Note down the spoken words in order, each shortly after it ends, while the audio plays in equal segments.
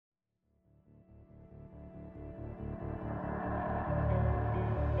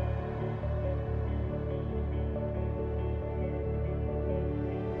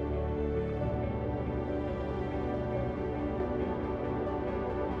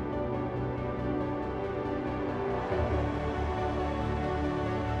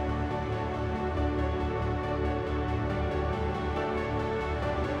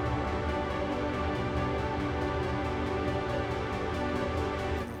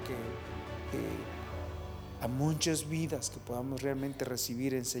a muchas vidas, que podamos realmente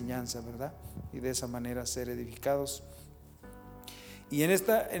recibir enseñanza, ¿verdad? Y de esa manera ser edificados. Y en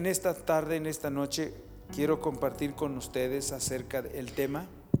esta tarde, en esta noche, quiero compartir con ustedes acerca del tema,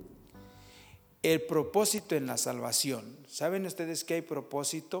 el propósito en la salvación. ¿Saben ustedes que hay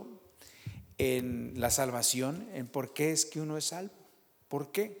propósito en la salvación? En por qué es que uno es salvo.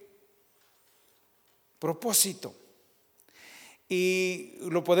 ¿Por qué? Propósito. Y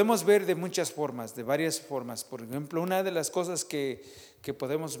lo podemos ver de muchas formas, de varias formas. Por ejemplo, una de las cosas que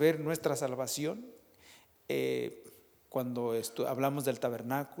podemos ver nuestra salvación, cuando hablamos del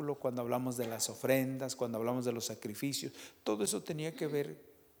tabernáculo, cuando hablamos de las ofrendas, cuando hablamos de los sacrificios, todo eso tenía que ver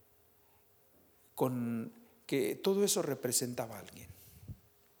con que todo eso representaba a alguien.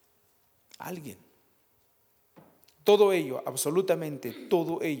 Alguien. Todo ello, absolutamente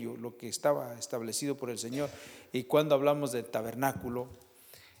todo ello, lo que estaba establecido por el Señor. Y cuando hablamos del tabernáculo,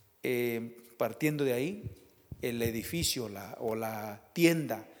 partiendo de ahí, el edificio o la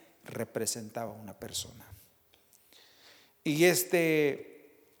tienda representaba a una persona. Y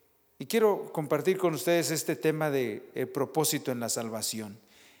quiero compartir con ustedes este tema de propósito en la salvación.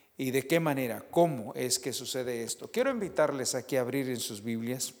 ¿Y de qué manera? ¿Cómo es que sucede esto? Quiero invitarles aquí a abrir en sus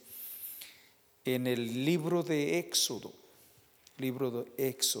Biblias en el libro de Éxodo. Libro de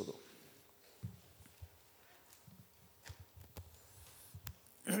Éxodo.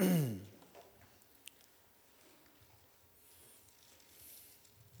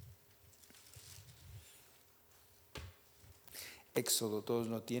 Éxodo, ¿todos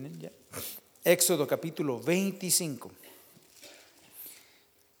lo tienen ya? Éxodo capítulo 25.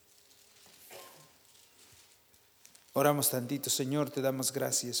 Oramos tantito. Señor, te damos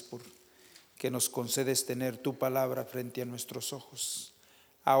gracias por que nos concedes tener tu palabra frente a nuestros ojos.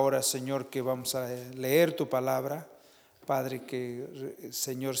 Ahora, Señor, que vamos a leer tu palabra, Padre, que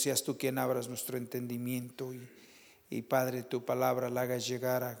Señor seas tú quien abras nuestro entendimiento y Padre, tu palabra la hagas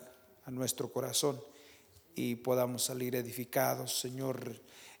llegar a nuestro corazón y podamos salir edificados, Señor.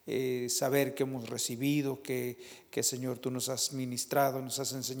 Saber que hemos recibido, que Señor tú nos has ministrado, nos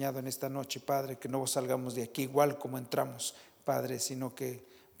has enseñado en esta noche, Padre, que no salgamos de aquí igual como entramos, Padre, sino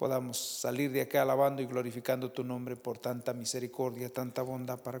que podamos salir de acá alabando y glorificando tu nombre por tanta misericordia, tanta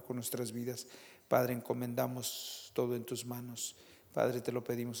bondad para con nuestras vidas. Padre, encomendamos todo en tus manos. Padre, te lo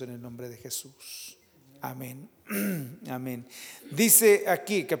pedimos en el nombre de Jesús. Amén. Amén. Dice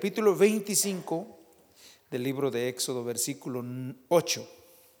aquí, capítulo 25 del libro de Éxodo, versículo 8.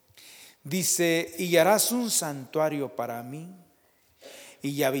 Dice: y harás un santuario para mí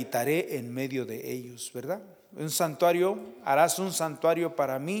y habitaré en medio de ellos, ¿verdad? Un santuario, harás un santuario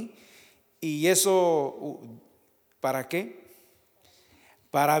para mí. Y eso, ¿para qué?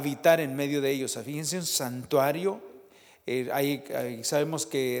 Para habitar en medio de ellos. Fíjense, un santuario, ahí sabemos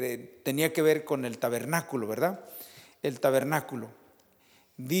que tenía que ver con el tabernáculo, ¿verdad? El tabernáculo.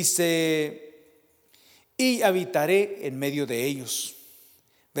 Dice: y habitaré en medio de ellos.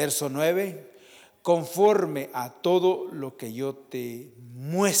 Verso 9: conforme a todo lo que yo te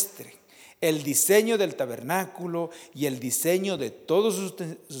muestre. El diseño del tabernáculo y el diseño de todos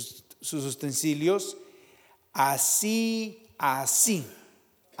sus utensilios, así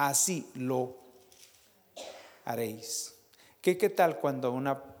lo haréis. ¿Qué tal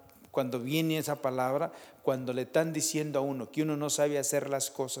cuando viene esa palabra, cuando le están diciendo a uno que uno no sabe hacer las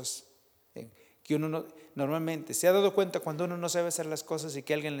cosas? Que uno no, normalmente, ¿se ha dado cuenta cuando uno no sabe hacer las cosas y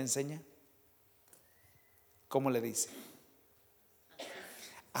que alguien le enseña? ¿Cómo le dice?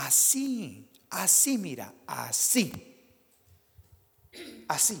 Así, mira, así.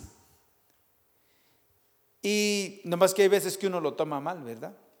 Y nomás que hay veces que uno lo toma mal,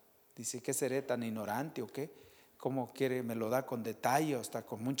 ¿verdad? Dice, ¿qué seré tan ignorante o qué? ¿Cómo quiere? Me lo da con detalle, hasta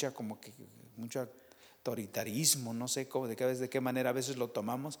con mucho autoritarismo, no sé cómo, de qué manera a veces lo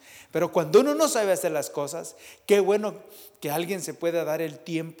tomamos. Pero cuando uno no sabe hacer las cosas, qué bueno que alguien se pueda dar el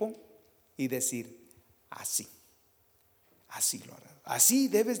tiempo y decir, así lo hará, así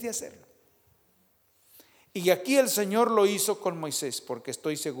debes de hacerlo. Y aquí el Señor lo hizo con Moisés, porque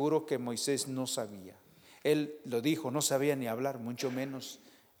estoy seguro que Moisés no sabía. Él lo dijo, no sabía ni hablar, mucho menos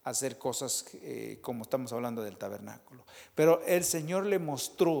hacer cosas como estamos hablando del tabernáculo. Pero el Señor le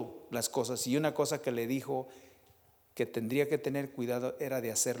mostró las cosas, y una cosa que le dijo que tendría que tener cuidado era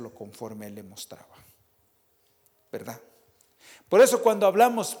de hacerlo conforme Él le mostraba, ¿verdad? Por eso cuando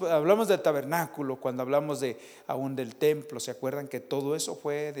hablamos del tabernáculo, cuando hablamos aún del templo, ¿se acuerdan que todo eso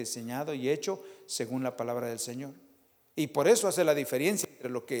fue diseñado y hecho según la palabra del Señor? Y por eso hace la diferencia entre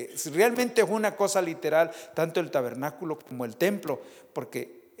lo que realmente es una cosa literal, tanto el tabernáculo como el templo,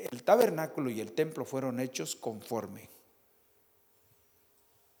 porque el tabernáculo y el templo fueron hechos conforme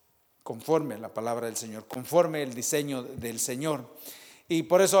conforme a la palabra del Señor, conforme el diseño del Señor. Y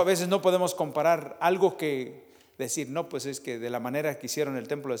por eso a veces no podemos comparar algo que decir, no, pues es que de la manera que hicieron el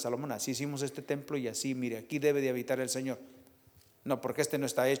templo de Salomón, así hicimos este templo y así, mire, aquí debe de habitar el Señor. No, porque este no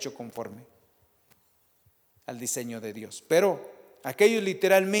está hecho conforme al diseño de Dios. Pero aquellos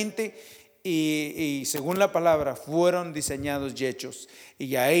literalmente y según la palabra fueron diseñados y hechos.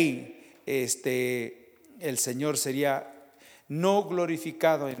 Y ahí el Señor sería no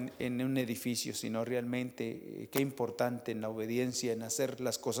glorificado en un edificio, sino realmente qué importante en la obediencia, en hacer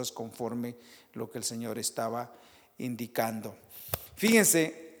las cosas conforme lo que el Señor estaba indicando.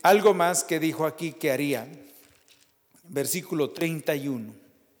 Fíjense, algo más que dijo aquí que haría. Versículo 31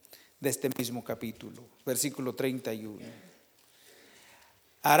 de este mismo capítulo, versículo 31.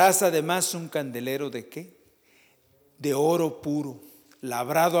 Harás además un candelero ¿de qué? De oro puro,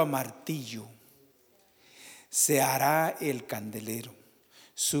 labrado a martillo. Se hará el candelero.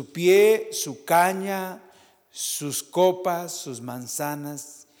 Su pie, su caña, sus copas, sus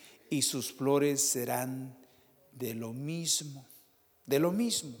manzanas y sus flores serán de lo mismo, de lo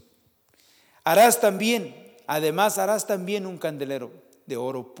mismo. Además harás también un candelero de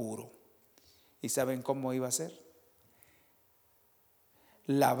oro puro. ¿Y saben cómo iba a ser?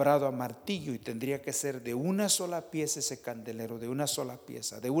 Labrado a martillo, y tendría que ser de una sola pieza ese candelero, de una sola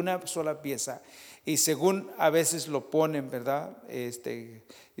pieza, y según a veces lo ponen, ¿verdad?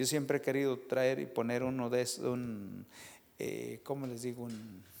 Yo siempre he querido traer y poner uno de esos, ¿cómo les digo?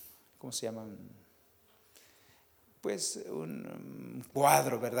 ¿Cómo se llama? Pues un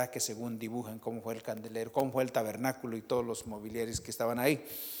cuadro, ¿verdad? Que según dibujan cómo fue el candelero, cómo fue el tabernáculo y todos los mobiliarios que estaban ahí.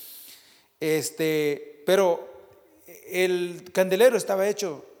 Pero el candelero estaba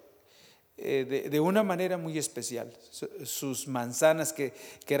hecho de una manera muy especial. Sus manzanas que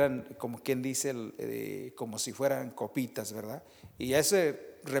eran, como quien dice, como si fueran copitas, ¿verdad? Y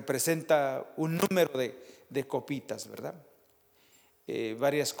ese representa un número de copitas, ¿verdad?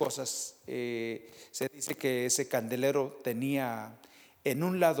 Varias cosas. Se dice que ese candelero tenía en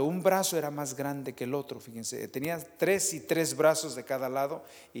un lado, un brazo era más grande que el otro, fíjense, tenía 3 brazos de cada lado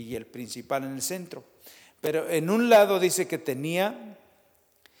y el principal en el centro. Pero en un lado dice que tenía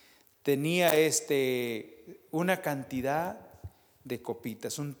una cantidad de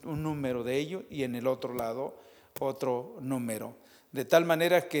copitas, un número de ello, y en el otro lado otro número. De tal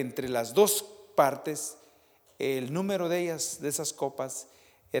manera que entre las dos partes, el número de ellas, de esas copas,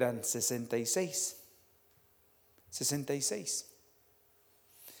 eran 66. 66.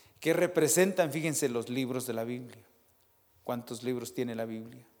 Que representan, fíjense, los libros de la Biblia. ¿Cuántos libros tiene la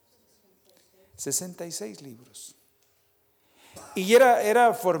Biblia? 66 libros. Y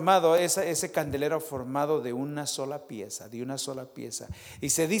era formado, ese candelero formado de una sola pieza, Y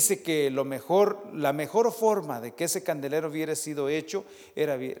se dice que la mejor forma de que ese candelero hubiera sido hecho,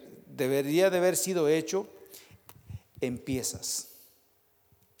 debería de haber sido hecho en piezas,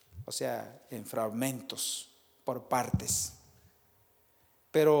 o sea, en fragmentos, por partes.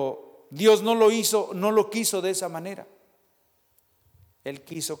 Pero Dios no lo quiso de esa manera. Él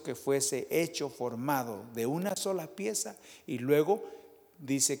quiso que fuese hecho, formado de una sola pieza, y luego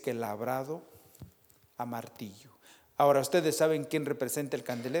dice que labrado a martillo. Ahora ustedes saben quién representa el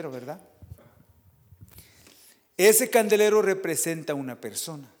candelero, ¿verdad? Ese candelero representa una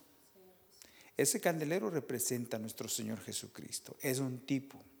persona. Ese candelero representa a nuestro Señor Jesucristo. Es un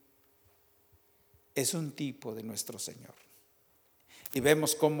tipo de nuestro Señor. Y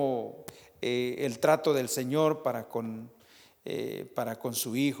vemos cómo el trato del Señor para con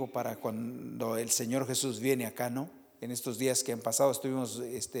su Hijo, para cuando el Señor Jesús viene acá, ¿no? En estos días que han pasado estuvimos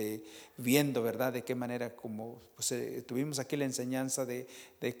viendo, ¿verdad? De qué manera, como pues, tuvimos aquí la enseñanza de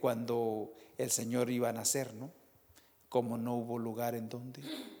cuando el Señor iba a nacer, ¿no? Cómo no hubo lugar en donde,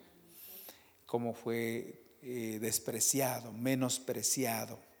 cómo fue despreciado,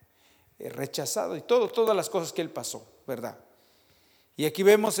 menospreciado, rechazado y todas las cosas que Él pasó, ¿verdad? Y aquí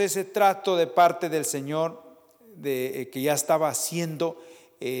vemos ese trato de parte del Señor, que ya estaba siendo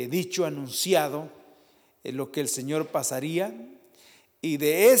dicho, anunciado, lo que el Señor pasaría. Y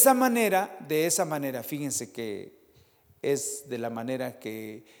de esa manera, fíjense que es de la manera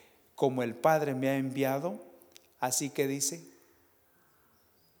que como el Padre me ha enviado, así que dice,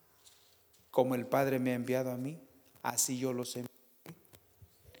 como el Padre me ha enviado a mí, así yo los envío.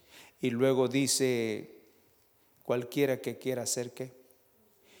 Y luego dice, cualquiera que quiera ser ¿qué?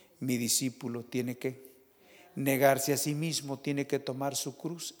 Mi discípulo tiene que negarse a sí mismo, tiene que tomar su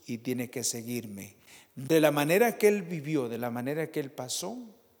cruz y tiene que seguirme. De la manera que Él vivió, de la manera que Él pasó,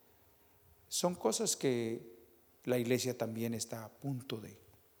 son cosas que la iglesia también está a punto de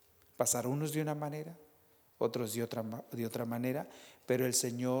pasar, unos de una manera, otros de otra manera, pero el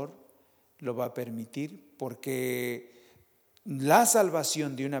Señor lo va a permitir, porque la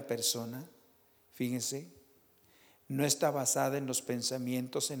salvación de una persona, fíjense, no está basada en los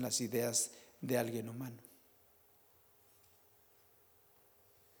pensamientos, en las ideas de alguien humano.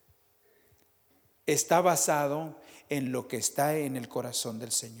 Está basado en lo que está en el corazón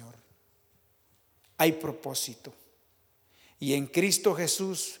del Señor. Hay propósito. Y en Cristo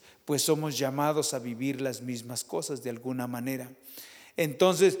Jesús, pues somos llamados a vivir las mismas cosas de alguna manera.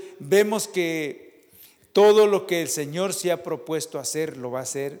 Entonces vemos que todo lo que el Señor se ha propuesto hacer, lo va a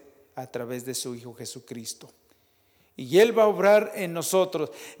hacer a través de su Hijo Jesucristo. Y Él va a obrar en nosotros.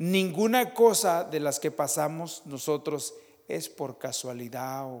 Ninguna cosa de las que pasamos nosotros es por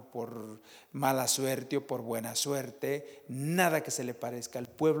casualidad o por mala suerte o por buena suerte. Nada que se le parezca. El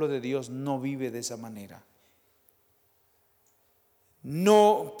pueblo de Dios no vive de esa manera.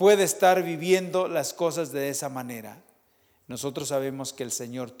 No puede estar viviendo las cosas de esa manera. Nosotros sabemos que el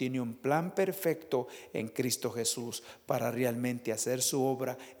Señor tiene un plan perfecto en Cristo Jesús para realmente hacer su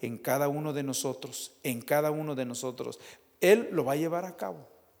obra en cada uno de nosotros, en cada uno de nosotros. Él lo va a llevar a cabo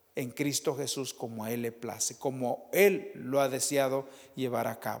en Cristo Jesús como a Él le place, como Él lo ha deseado llevar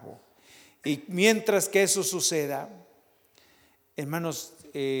a cabo. Y mientras que eso suceda, hermanos,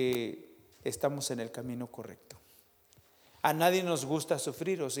 estamos en el camino correcto. A nadie nos gusta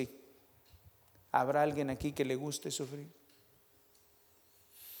sufrir, ¿o sí? ¿Habrá alguien aquí que le guste sufrir?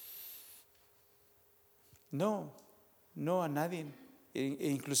 No, no a nadie.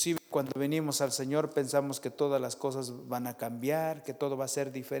 Inclusive cuando venimos al Señor pensamos que todas las cosas van a cambiar, que todo va a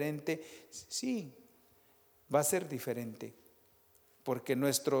ser diferente. Sí, va a ser diferente, porque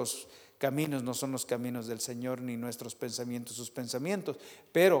nuestros caminos no son los caminos del Señor, ni nuestros pensamientos sus pensamientos,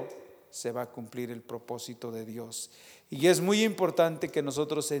 pero se va a cumplir el propósito de Dios. Y es muy importante que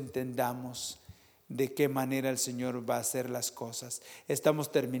nosotros entendamos de qué manera el Señor va a hacer las cosas.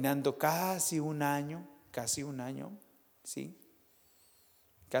 Estamos terminando casi un año, ¿sí?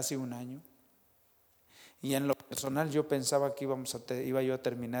 Casi un año. Y en lo personal yo pensaba que iba yo a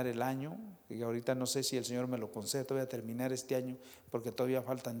terminar el año, y ahorita no sé si el Señor me lo concede, todavía a terminar este año, porque todavía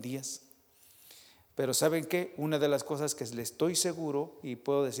faltan días. Pero ¿saben qué? Una de las cosas que le estoy seguro, y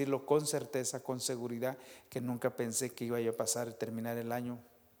puedo decirlo con certeza, con seguridad, que nunca pensé que iba yo a pasar, terminar el año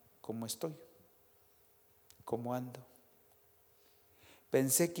como estoy, como ando.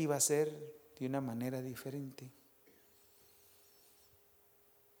 Pensé que iba a ser de una manera diferente.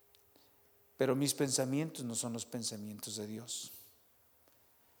 Pero mis pensamientos no son los pensamientos de Dios,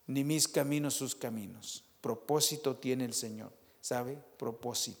 ni mis caminos sus caminos. Propósito tiene el Señor, ¿sabe?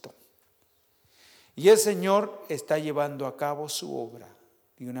 Propósito. Y el Señor está llevando a cabo su obra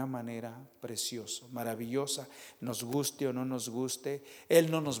de una manera preciosa, maravillosa, nos guste o no nos guste. Él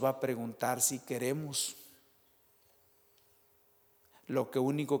no nos va a preguntar si queremos. Lo que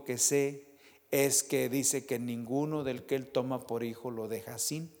único que sé es que dice que ninguno del que Él toma por hijo lo deja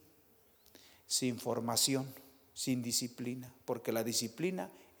sin formación, sin disciplina, porque la disciplina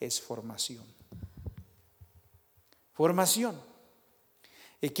es formación. Formación.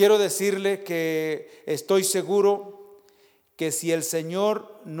 Y quiero decirle que estoy seguro que si el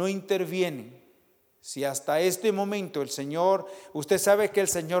Señor no interviene, si hasta este momento el Señor, usted sabe que el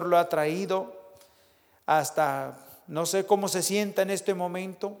Señor lo ha traído hasta, no sé cómo se sienta en este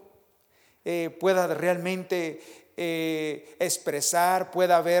momento, pueda realmente expresar,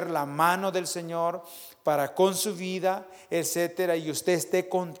 pueda ver la mano del Señor para con su vida, etcétera, y usted esté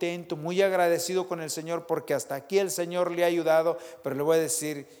contento, muy agradecido con el Señor, porque hasta aquí el Señor le ha ayudado. Pero le voy a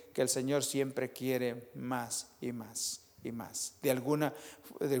decir que el Señor siempre quiere más y más y más. De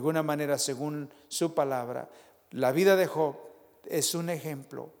alguna manera, según su palabra, la vida de Job es un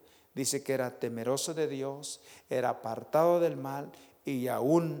ejemplo. Dice que era temeroso de Dios, era apartado del mal, y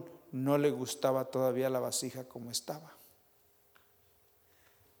aún no le gustaba todavía la vasija como estaba.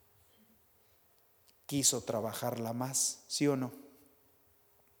 Quiso trabajarla más, ¿sí o no?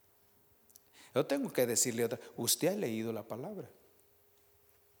 Yo tengo que decirle otra, usted ha leído la palabra.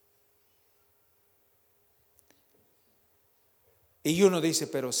 Y uno dice,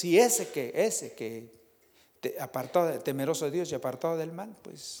 pero si ese que apartado, temeroso de Dios y apartado del mal,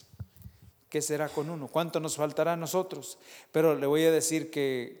 pues ¿qué será con uno? ¿Cuánto nos faltará a nosotros? Pero le voy a decir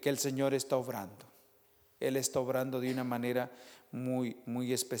que el Señor está obrando. Él está obrando de una manera muy,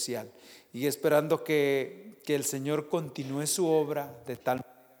 muy especial. Y esperando que el Señor continúe su obra de tal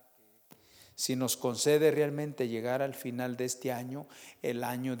manera que si nos concede realmente llegar al final de este año, el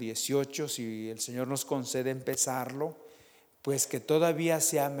año 18, si el Señor nos concede empezarlo, pues que todavía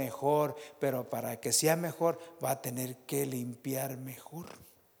sea mejor. Pero para que sea mejor va a tener que limpiar mejor.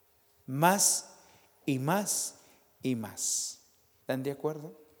 Más y más y más. ¿Están de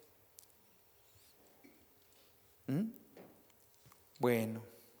acuerdo? ¿Mm? Bueno,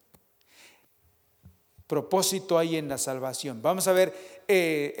 propósito hay en la salvación. Vamos a ver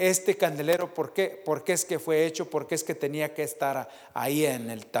este candelero, ¿por qué es que fue hecho? ¿Por qué es que tenía que estar ahí en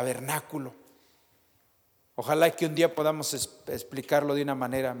el tabernáculo? Ojalá que un día podamos explicarlo de una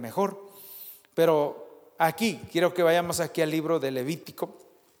manera mejor. Pero aquí, quiero que vayamos aquí al libro de Levítico.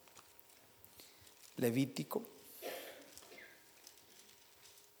 Levítico.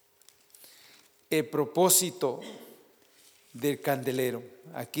 El propósito del candelero.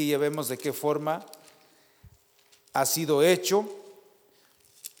 Aquí ya vemos de qué forma ha sido hecho,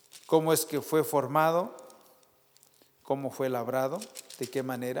 cómo es que fue formado, cómo fue labrado, de qué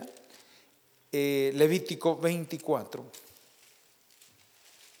manera. Levítico 24.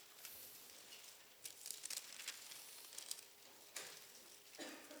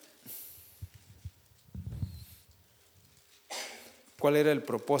 ¿Cuál era el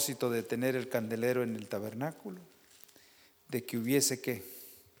propósito de tener el candelero en el tabernáculo? De que hubiese ¿qué?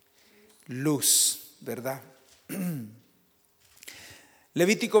 Luz, ¿verdad?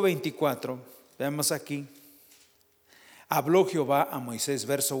 Levítico 24, veamos aquí. Habló Jehová a Moisés,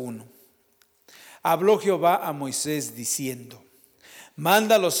 verso 1. Habló Jehová a Moisés diciendo: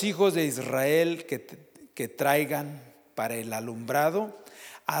 manda a los hijos de Israel que traigan para el alumbrado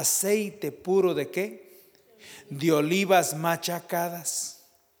aceite puro ¿de qué? De olivas machacadas,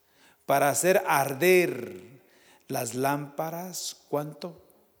 para hacer arder las lámparas. ¿Cuánto?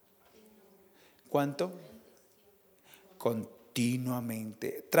 ¿Cuánto?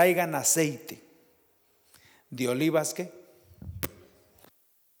 Continuamente. Traigan aceite de olivas ¿qué?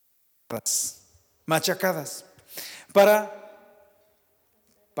 Machacadas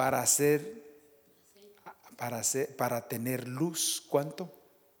para tener luz. ¿Cuánto?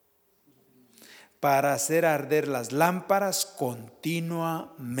 Para hacer arder las lámparas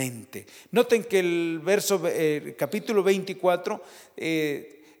continuamente. Noten que el capítulo 24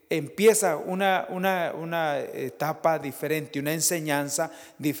 empieza una etapa diferente, una enseñanza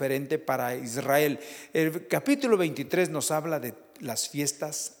diferente para Israel. El capítulo 23 nos habla de las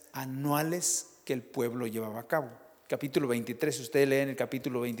fiestas anuales que el pueblo llevaba a cabo. Capítulo 23, ustedes leen el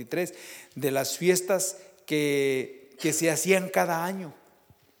capítulo 23 de las fiestas que se hacían cada año.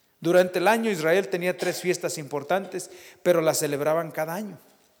 Durante el año Israel tenía 3 fiestas importantes, pero las celebraban cada año.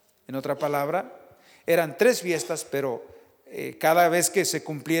 En otra palabra, eran 3 fiestas, pero cada vez que se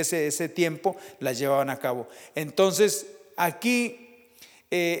cumpliese ese tiempo, las llevaban a cabo. Entonces, aquí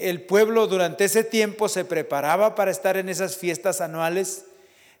el pueblo durante ese tiempo se preparaba para estar en esas fiestas anuales,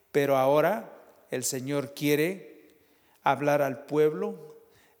 pero ahora el Señor quiere hablar al pueblo,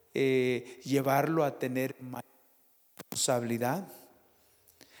 llevarlo a tener mayor responsabilidad,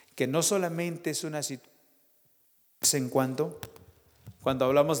 que no solamente es una situación de vez en cuando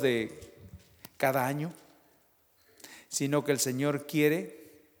hablamos de cada año, sino que el Señor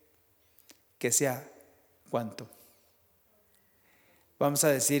quiere que sea ¿cuánto? Vamos a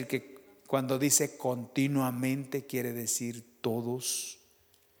decir que cuando dice continuamente, quiere decir todos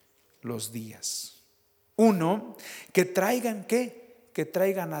los días. 1, que traigan ¿qué? Que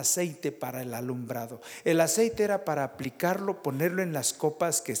traigan aceite para el alumbrado. El aceite era para aplicarlo, ponerlo en las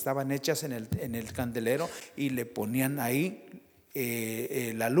copas que estaban hechas en el candelero, y le ponían ahí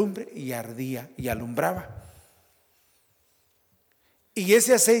la lumbre y ardía y alumbraba. Y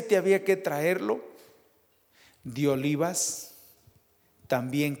ese aceite había que traerlo de olivas,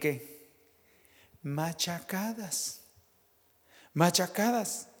 también que machacadas.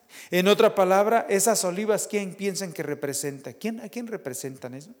 En otra palabra, esas olivas, ¿quién piensan que representa? ¿A quién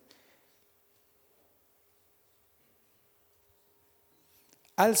representan eso?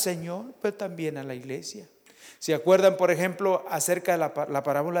 Al Señor, pero también a la iglesia. ¿Se acuerdan, por ejemplo, acerca de la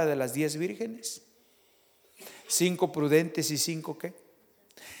parábola de las 10 vírgenes? 5 prudentes y 5 ¿qué?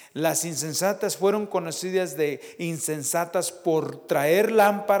 Las insensatas fueron conocidas de insensatas por traer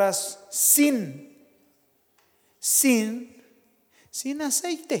lámparas sin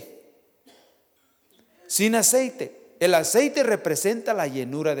aceite. Sin aceite. El aceite representa la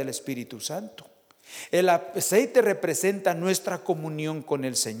llenura del Espíritu Santo. El aceite representa nuestra comunión con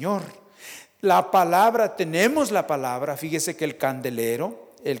el Señor. La palabra, tenemos la palabra. Fíjese que el candelero,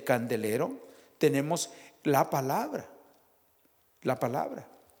 tenemos la palabra.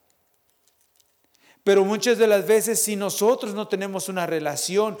 Pero muchas de las veces, si nosotros no tenemos una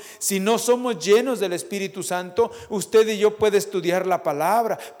relación, si no somos llenos del Espíritu Santo, usted y yo puede estudiar la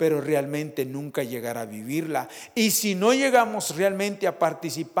palabra, pero realmente nunca llegar a vivirla. Y si no llegamos realmente a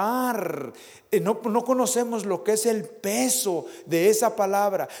participar, no conocemos lo que es el peso de esa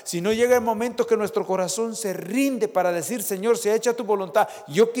palabra. Si no llega el momento que nuestro corazón se rinde para decir: Señor, sea hecha tu voluntad.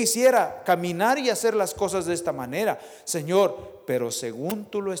 Yo quisiera caminar y hacer las cosas de esta manera, Señor, pero según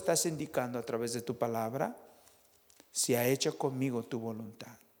tú lo estás indicando a través de tu palabra, se ha hecho conmigo tu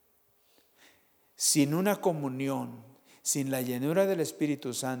voluntad. Sin una comunión, sin la llenura del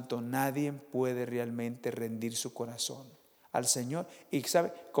Espíritu Santo, nadie puede realmente rendir su corazón al Señor. Y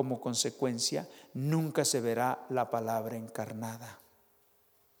sabe, como consecuencia, nunca se verá la palabra encarnada.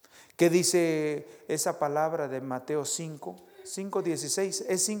 ¿Qué dice esa palabra de Mateo 5:16?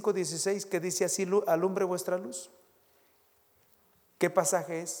 Es 5:16 que dice así: alumbre vuestra luz. ¿Qué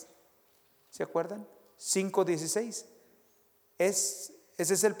pasaje es? ¿Se acuerdan? 5:16. Ese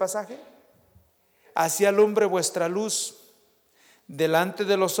es el pasaje. Así alumbre vuestra luz delante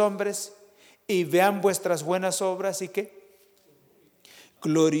de los hombres, y vean vuestras buenas obras, y que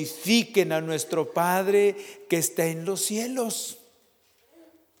glorifiquen a nuestro Padre que está en los cielos.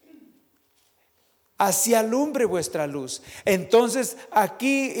 Así alumbre vuestra luz. Entonces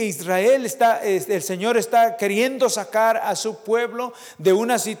aquí Israel el Señor está queriendo sacar a su pueblo de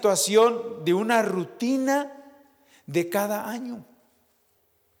una situación, de una rutina de cada año.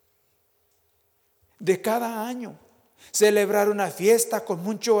 De cada año. Celebrar una fiesta con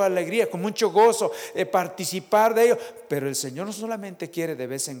mucha alegría, con mucho gozo, participar de ello. Pero el Señor no solamente quiere de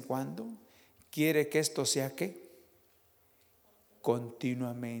vez en cuando, quiere que esto sea ¿qué?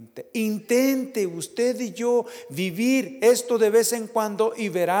 Continuamente. Intente usted y yo vivir esto de vez en cuando y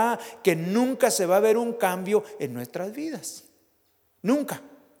verá que nunca se va a ver un cambio en nuestras vidas. Nunca.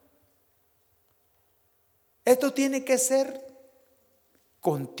 Esto tiene que ser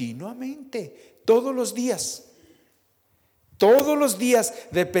continuamente, todos los días. Todos los días,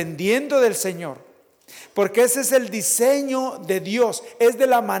 dependiendo del Señor. Porque ese es el diseño de Dios. Es de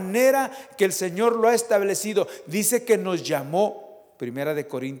la manera que el Señor lo ha establecido. Dice que nos llamó, Primera de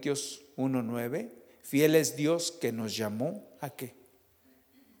Corintios 1:9, fiel es Dios que nos llamó ¿a qué?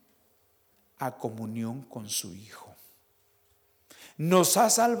 A comunión con su Hijo. Nos ha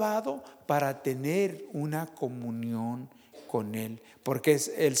salvado para tener una comunión con Él. Porque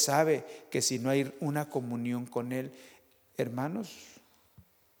Él sabe que si no hay una comunión con Él, hermanos,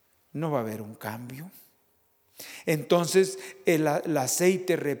 no va a haber un cambio. Entonces el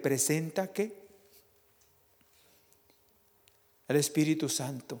aceite representa ¿qué? El Espíritu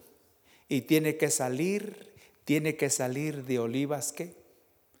Santo. Y tiene que salir de olivas ¿qué?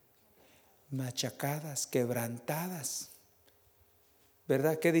 Machacadas, quebrantadas.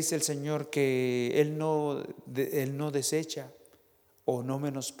 ¿Verdad? ¿Qué dice el Señor? Que Él no desecha o no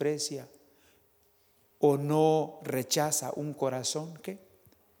menosprecia o no rechaza un corazón ¿qué?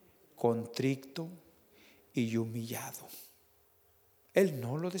 Contrito y humillado. Él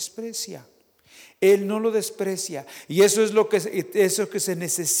no lo desprecia. Él no lo desprecia. Y eso es lo que se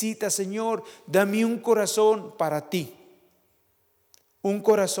necesita, Señor. Dame un corazón para ti. Un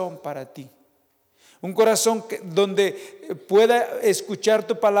corazón para ti. Un corazón donde pueda escuchar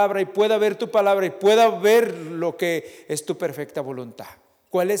tu palabra y pueda ver tu palabra y pueda ver lo que es tu perfecta voluntad.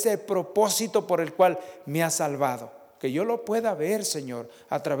 ¿Cuál es el propósito por el cual me has salvado? Que yo lo pueda ver, Señor,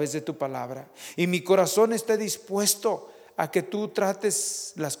 a través de tu palabra. Y mi corazón esté dispuesto a que tú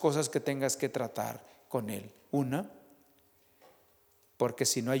trates las cosas que tengas que tratar con Él. Porque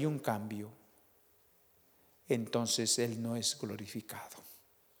si no hay un cambio, entonces Él no es glorificado.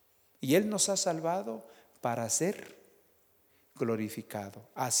 Y Él nos ha salvado para ser glorificado.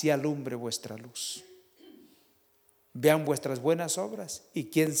 Así alumbre vuestra luz. Vean vuestras buenas obras. ¿Y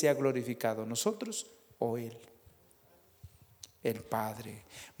quién se ha glorificado? ¿Nosotros o Él? El Padre.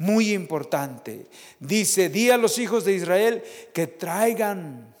 Muy importante. Dice: di a los hijos de Israel que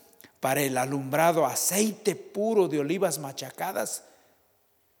traigan para el alumbrado aceite puro de olivas machacadas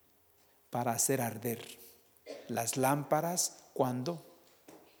para hacer arder las lámparas. ¿Cuándo?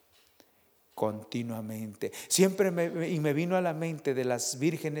 Continuamente. Siempre me vino a la mente de las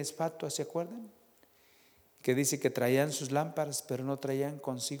vírgenes fatuas, ¿se acuerdan? Que dice que traían sus lámparas, pero no traían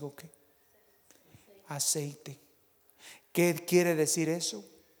consigo ¿qué? Aceite. ¿Qué quiere decir eso?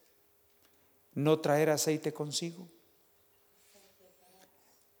 No traer aceite consigo.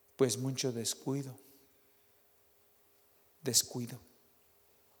 Pues mucho descuido.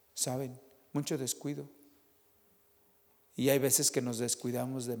 ¿Saben? Mucho descuido. Y hay veces que nos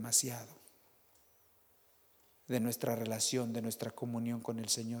descuidamos demasiado. de nuestra relación, de nuestra comunión con el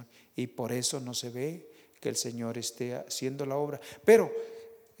Señor. Y por eso no se ve que el Señor esté haciendo la obra. Pero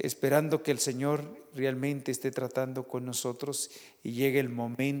esperando que el Señor realmente esté tratando con nosotros y llegue el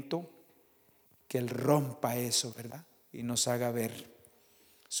momento que Él rompa eso, ¿verdad? Y nos haga ver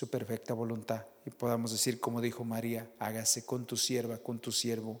su perfecta voluntad. Y podamos decir, como dijo María, hágase con tu sierva, con tu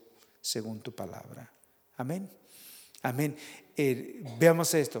siervo, según tu palabra. Amén. Amén.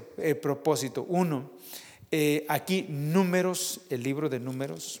 Veamos esto, el propósito. Uno, aquí Números, el libro de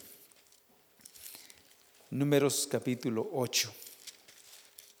Números, Números capítulo 8.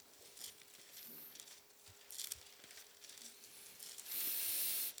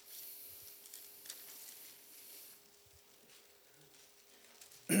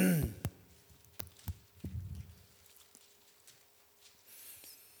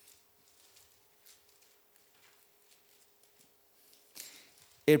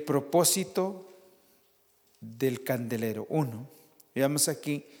 El propósito del candelero. 1. Veamos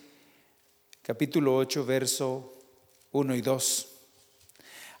aquí capítulo 8, verso 1 y 2.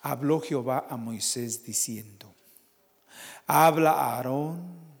 Habló Jehová a Moisés diciendo: habla a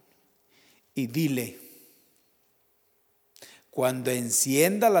Aarón y dile: cuando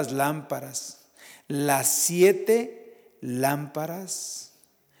encienda las lámparas, las 7 lámparas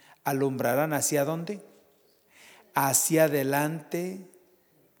alumbrarán ¿hacia dónde? Hacia delante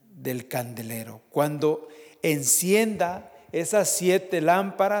del candelero. Cuando encienda esas 7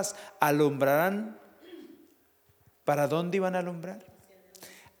 lámparas, alumbrarán. ¿Para dónde iban a alumbrar?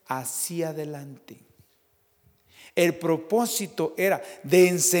 Hacia adelante. El propósito era de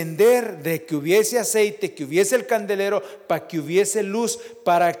encender, de que hubiese aceite, que hubiese el candelero, para que hubiese luz,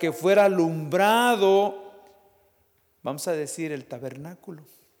 para que fuera alumbrado, vamos a decir, el tabernáculo.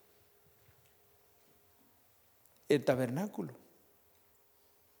 El tabernáculo.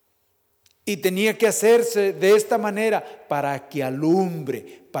 Y tenía que hacerse de esta manera para que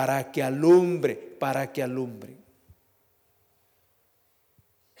alumbre, para que alumbre, para que alumbre.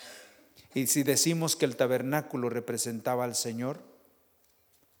 Y si decimos que el tabernáculo representaba al Señor,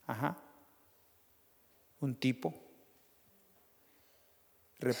 un tipo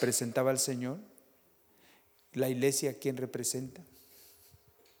representaba al Señor, la iglesia, ¿quién representa?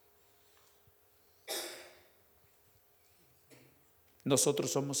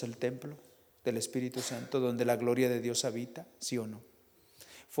 Nosotros somos el templo del Espíritu Santo, donde la gloria de Dios habita, ¿sí o no?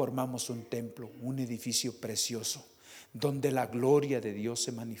 Formamos un templo, un edificio precioso, donde la gloria de Dios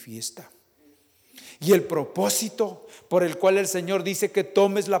se manifiesta. Y el propósito por el cual el Señor dice que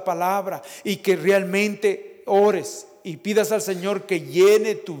tomes la palabra y que realmente ores y pidas al Señor que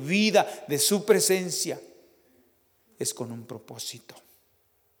llene tu vida de su presencia, es con un propósito,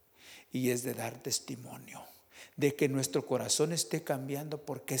 y es de dar testimonio de que nuestro corazón esté cambiando,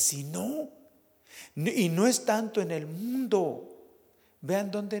 porque si no, y no es tanto en el mundo. Vean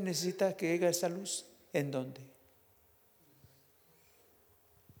dónde necesita que llegue esa luz. ¿En dónde?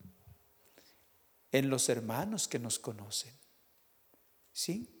 En los hermanos que nos conocen.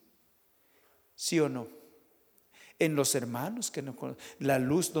 ¿Sí? ¿Sí o no? En los hermanos que nos conocen. La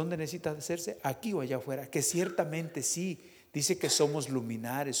luz, ¿dónde necesita hacerse? Aquí o allá afuera. Que ciertamente sí. Dice que somos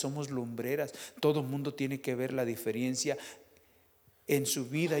luminares, somos lumbreras. Todo el mundo tiene que ver la diferencia en su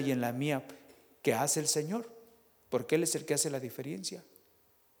vida y en la mía que hace el Señor, porque Él es el que hace la diferencia.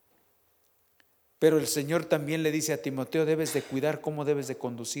 Pero el Señor también le dice a Timoteo: debes de cuidar cómo debes de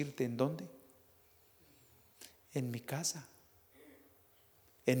conducirte. ¿En dónde? En mi casa.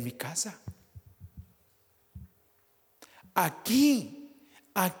 En mi casa. Aquí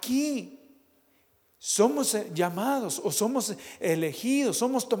somos llamados, o somos elegidos,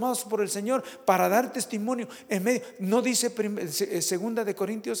 somos tomados por el Señor para dar testimonio en medio. No dice segunda de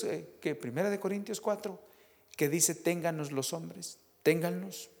Corintios, que primera de Corintios 4, que dice: ténganos los hombres,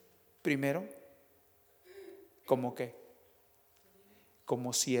 téngannos primero, ¿como qué?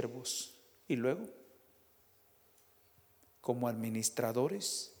 Como siervos, y luego como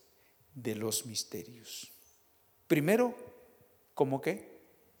administradores de los misterios. Primero, ¿cómo qué?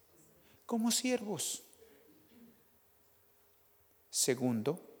 Como siervos.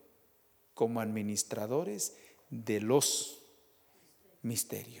 Segundo, como administradores de los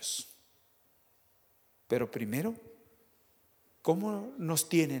misterios. Pero primero, ¿cómo nos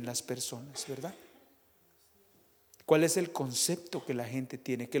tienen las personas, verdad? ¿Cuál es el concepto que la gente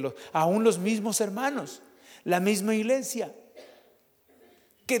tiene? Que aún los mismos hermanos, la misma iglesia,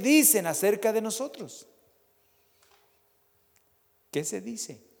 ¿qué dicen acerca de nosotros? ¿Qué se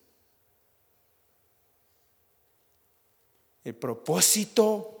dice? El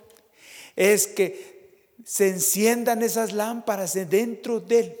propósito es que se enciendan esas lámparas dentro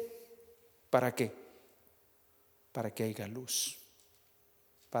de él. ¿Para qué? para que haya luz,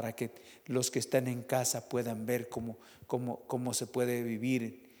 para que los que están en casa puedan ver cómo se puede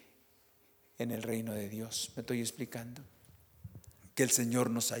vivir en el reino de Dios. ¿Me estoy explicando? Que el Señor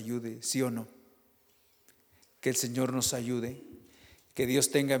nos ayude, ¿sí o no? Que el Señor nos ayude, que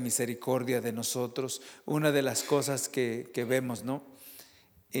Dios tenga misericordia de nosotros. Una de las cosas que vemos, ¿no?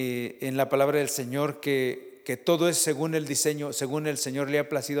 En la palabra del Señor, que todo es según el diseño, según el Señor le ha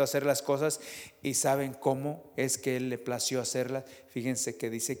placido hacer las cosas. Y saben cómo es que Él le plació hacerlas. Fíjense que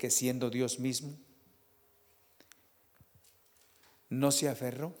dice que siendo Dios mismo, no se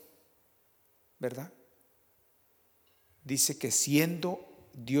aferró, ¿verdad? Dice que siendo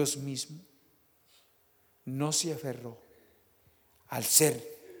Dios mismo, no se aferró al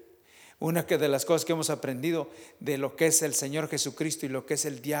ser. Una de las cosas que hemos aprendido de lo que es el Señor Jesucristo y lo que es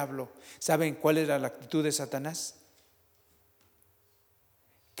el diablo, ¿saben cuál era la actitud de Satanás?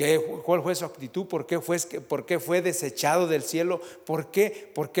 ¿Cuál fue su actitud? ¿Por qué fue desechado del cielo? ¿Por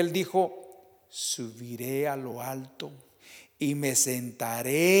qué? Porque Él dijo: subiré a lo alto y me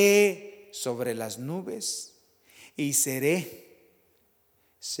sentaré sobre las nubes y seré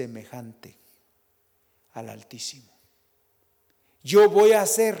semejante al Altísimo. Yo voy a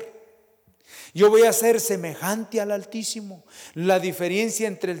ser semejante al Altísimo. La diferencia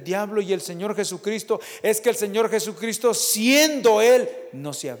entre el diablo y el Señor Jesucristo es que el Señor Jesucristo, siendo Él,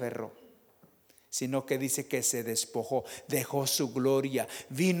 no se aferró, sino que dice que se despojó, dejó su gloria,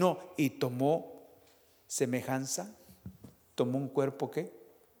 vino y tomó semejanza, tomó un cuerpo ¿qué?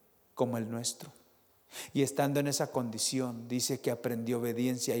 Como el nuestro. Y estando en esa condición, dice que aprendió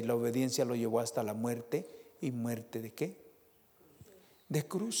obediencia, y la obediencia lo llevó hasta la muerte. ¿Y muerte de qué? De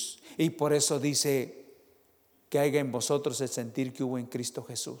cruz. Y por eso dice que haya en vosotros el sentir que hubo en Cristo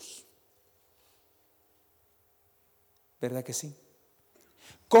Jesús. ¿Verdad que sí?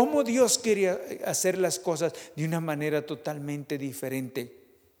 ¿Cómo Dios quería hacer las cosas de una manera totalmente diferente?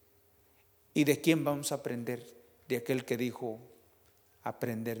 ¿Y de quién vamos a aprender? De aquel que dijo: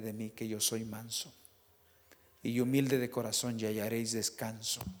 aprender de mí, que yo soy manso y humilde de corazón, y hallaréis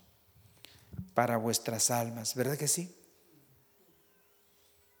descanso para vuestras almas. ¿Verdad que sí?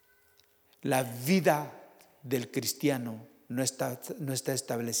 La vida del cristiano no está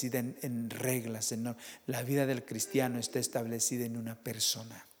establecida en reglas. La vida del cristiano está establecida en una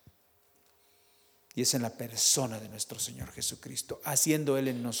persona. Y es en la persona de nuestro Señor Jesucristo, haciendo Él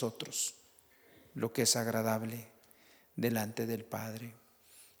en nosotros lo que es agradable delante del Padre.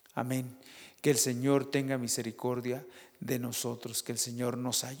 Amén. Que el Señor tenga misericordia de nosotros, que el Señor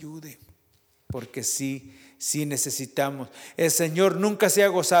nos ayude, porque sí necesitamos. El Señor nunca se ha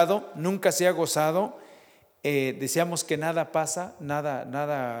gozado. Decíamos que nada pasa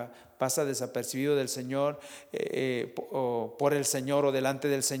desapercibido del Señor, o por el Señor o delante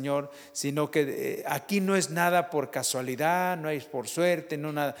del Señor, sino que aquí no es nada por casualidad, no es por suerte,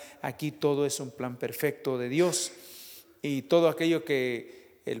 no nada. Aquí todo es un plan perfecto de Dios, y todo aquello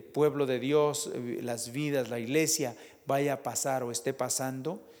que el pueblo de Dios, las vidas, la iglesia vaya a pasar o esté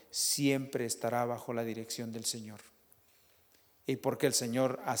pasando, siempre estará bajo la dirección del Señor. Y porque el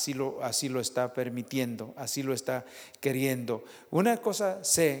Señor así lo está permitiendo, así lo está queriendo. Una cosa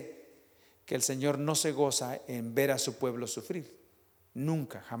sé, que el Señor no se goza en ver a su pueblo sufrir.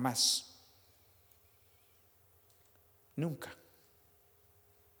 Nunca, jamás. Nunca.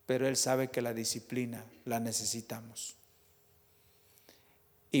 Pero Él sabe que la disciplina la necesitamos.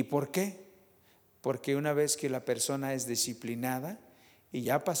 ¿Y por qué? Porque una vez que la persona es disciplinada y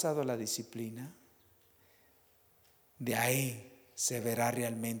ya ha pasado la disciplina, de ahí se verá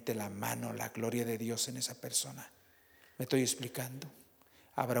realmente la mano, la gloria de Dios en esa persona. ¿Me estoy explicando?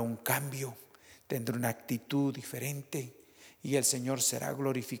 Habrá un cambio, tendrá una actitud diferente, y el Señor será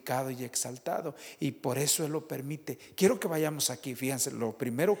glorificado y exaltado, y por eso Él lo permite. Quiero que vayamos aquí. Fíjense, lo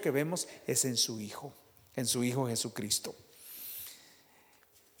primero que vemos es en su Hijo Jesucristo.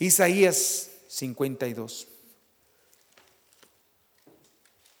 Isaías 52.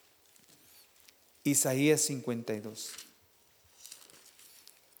 Isaías 52.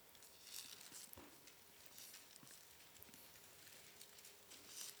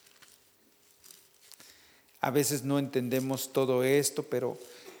 A veces no entendemos todo esto, pero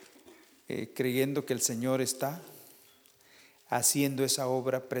creyendo que el Señor está haciendo esa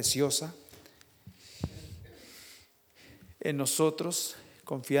obra preciosa en nosotros,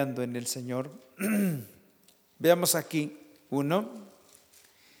 confiando en el Señor. Veamos aquí uno.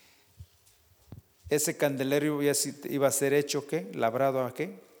 Ese candelero iba a ser hecho ¿qué? Labrado ¿a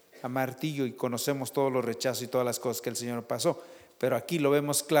qué? A martillo, y conocemos todos los rechazos y todas las cosas que el Señor pasó. Pero aquí lo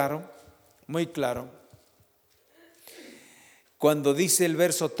vemos claro, muy claro. Cuando dice el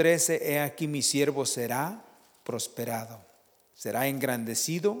verso 13: he aquí mi siervo será prosperado, será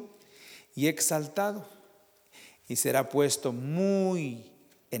engrandecido y exaltado, y será puesto muy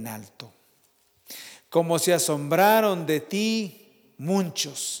en alto. Como se asombraron de ti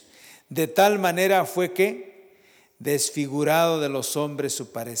muchos, de tal manera fue que desfigurado de los hombres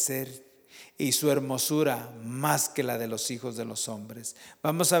su parecer, y su hermosura más que la de los hijos de los hombres.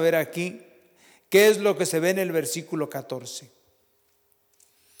 Vamos a ver aquí qué es lo que se ve en el versículo 14.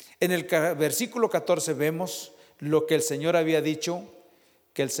 En el versículo 14 vemos lo que el Señor había dicho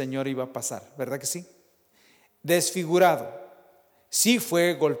que el Señor iba a pasar, ¿verdad que sí? Desfigurado, sí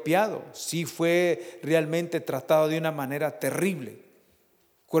fue golpeado, sí fue realmente tratado de una manera terrible,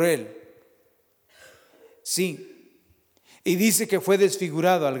 cruel, sí. Y dice que fue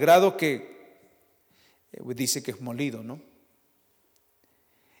desfigurado al grado que dice que es molido, ¿no?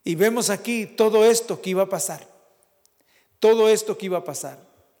 Y vemos aquí todo esto que iba a pasar, todo esto que iba a pasar.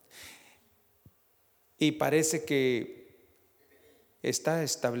 Y parece que está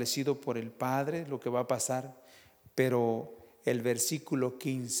establecido por el Padre lo que va a pasar, pero el versículo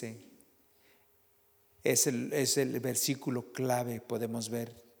 15 es el versículo clave, podemos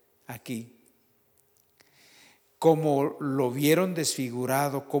ver aquí. Como lo vieron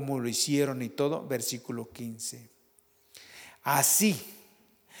desfigurado, como lo hicieron y todo, versículo 15. Así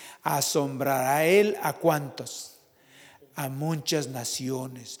asombrará él a ¿cuántos? A muchas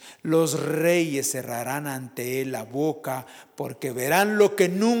naciones. Los reyes cerrarán ante él la boca, porque verán lo que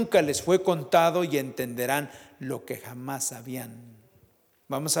nunca les fue contado y entenderán lo que jamás sabían.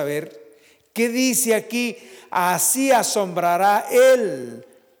 Vamos a ver qué dice aquí. Así asombrará él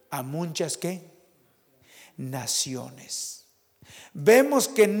a muchas ¿qué? Naciones. Vemos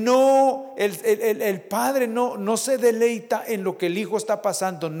que no, el Padre no se deleita en lo que el Hijo está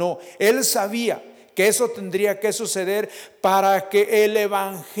pasando. No, Él sabía que eso tendría que suceder para que el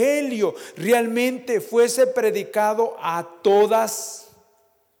Evangelio realmente fuese predicado a todas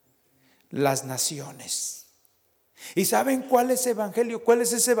las naciones. ¿Y saben cuál es evangelio? ¿Cuál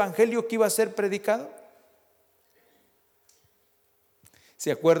es ese evangelio que iba a ser predicado?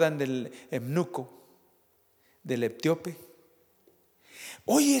 ¿Se acuerdan del eunuco, del etíope?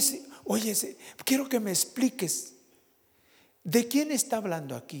 Oye, quiero que me expliques, ¿de quién está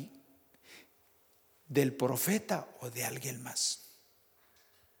hablando aquí? ¿Del profeta o de alguien más?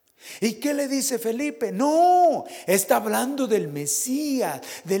 ¿Y qué le dice Felipe? No, está hablando del Mesías,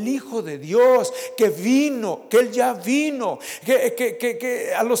 del Hijo de Dios, que vino, que Él ya vino,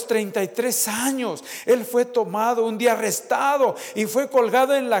 que a los 33 años Él fue tomado, un día arrestado y fue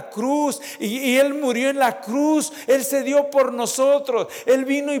colgado en la cruz y Él murió en la cruz. Él se dio por nosotros, Él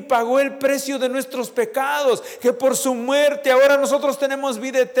vino y pagó el precio de nuestros pecados, que por su muerte ahora nosotros tenemos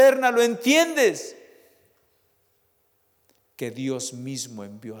vida eterna. ¿Lo entiendes? Que Dios mismo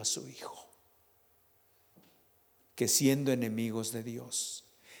envió a su Hijo, que siendo enemigos de Dios,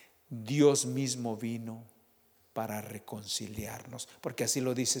 Dios mismo vino para reconciliarnos, porque así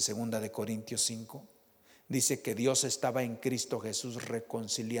lo dice 2 Corintios 5. Dice que Dios estaba en Cristo Jesús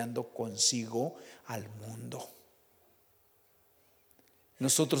reconciliando consigo al mundo.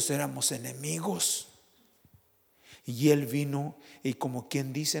 Nosotros éramos enemigos y Él vino y, como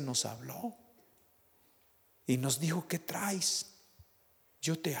quien dice, nos habló. Y nos dijo: ¿qué traes?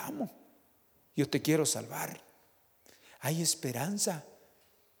 Yo te amo, yo te quiero salvar. Hay esperanza.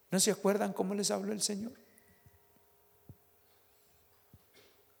 ¿No se acuerdan cómo les habló el Señor?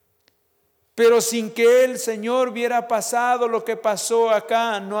 Pero sin que el Señor hubiera pasado lo que pasó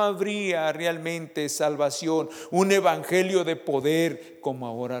acá, no habría realmente salvación, un evangelio de poder como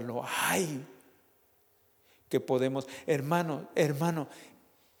ahora lo hay. Que podemos, hermano,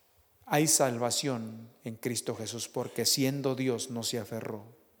 hay salvación en Cristo Jesús, porque siendo Dios no se aferró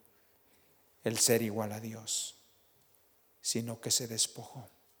el ser igual a Dios, sino que se despojó.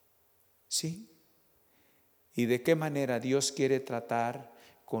 ¿Sí? ¿Y de qué manera Dios quiere tratar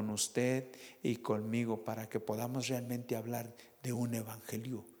con usted y conmigo para que podamos realmente hablar de un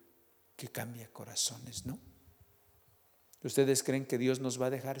evangelio que cambia corazones, ¿no? ¿Ustedes creen que Dios nos va a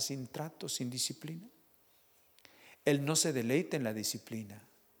dejar sin trato, sin disciplina? Él no se deleita en la disciplina.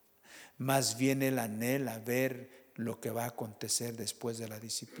 Más bien Él anhela ver lo que va a acontecer después de la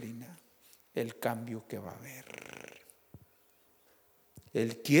disciplina, el cambio que va a haber.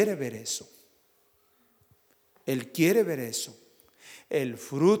 Él quiere ver eso. Él quiere ver eso. El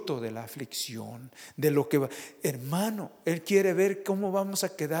fruto de la aflicción, de lo que va. Hermano, Él quiere ver cómo vamos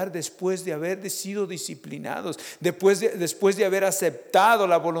a quedar después de haber sido disciplinados, después de haber aceptado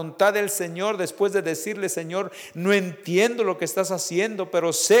la voluntad del Señor, después de decirle: Señor, no entiendo lo que estás haciendo,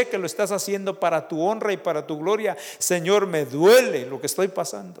 pero sé que lo estás haciendo para tu honra y para tu gloria. Señor, me duele lo que estoy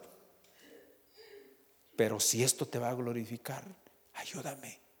pasando, pero si esto te va a glorificar,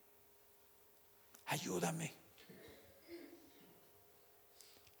 ayúdame, ayúdame,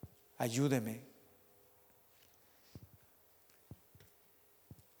 ayúdeme.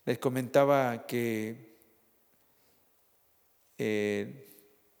 Les comentaba que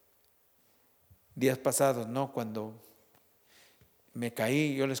días pasados, ¿no?, cuando me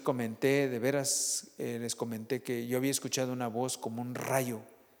caí, yo les comenté, de veras, les comenté que yo había escuchado una voz como un rayo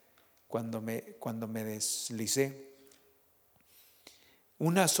cuando me deslicé.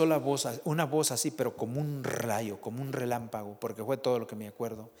 Una sola voz, una voz así, pero como un rayo, como un relámpago, porque fue todo lo que me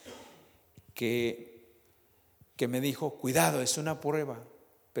acuerdo, que me dijo: cuidado, es una prueba,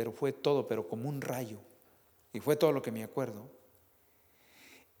 pero fue todo, pero como un rayo, y fue todo lo que me acuerdo.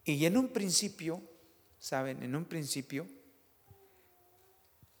 Y en un principio, ¿saben? En un principio,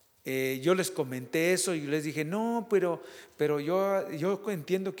 yo les comenté eso y les dije: no, pero yo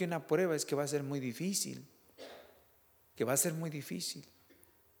entiendo que una prueba es que va a ser muy difícil, que va a ser muy difícil.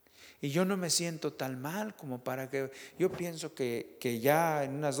 Y yo no me siento tan mal como para que, yo pienso que ya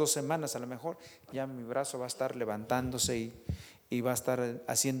en unas 2 semanas a lo mejor ya mi brazo va a estar levantándose y va a estar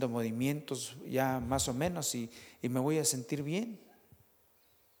haciendo movimientos ya más o menos y me voy a sentir bien.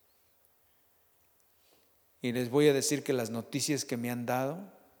 Y les voy a decir que las noticias que me han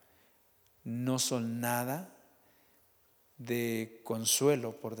dado no son nada de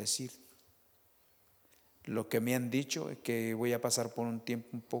consuelo, por decir. Lo que me han dicho es que voy a pasar por un tiempo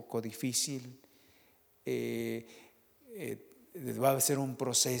un poco difícil, va a ser un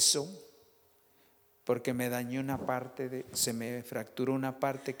proceso, porque me dañó una parte, se me fracturó una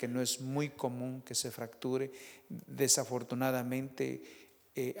parte que no es muy común que se fracture. Desafortunadamente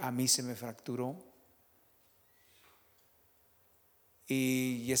a mí se me fracturó.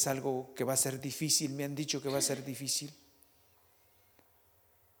 Y es algo que va a ser difícil, me han dicho que va a ser difícil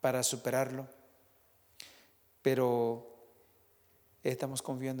para superarlo, pero estamos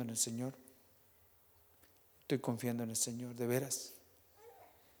confiando en el Señor. Estoy confiando en el Señor, de veras.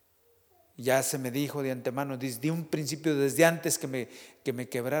 Ya se me dijo de antemano, desde un principio, desde antes que me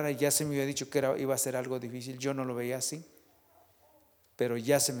quebrara, ya se me había dicho que iba a ser algo difícil. Yo no lo veía así, pero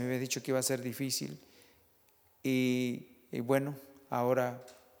ya se me había dicho que iba a ser difícil. Y bueno, ahora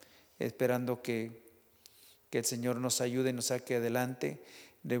esperando que el Señor nos ayude y nos saque adelante.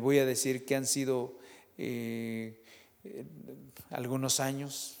 Le voy a decir que han sido algunos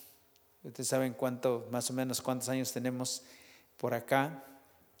años. Ustedes saben más o menos cuántos años tenemos por acá.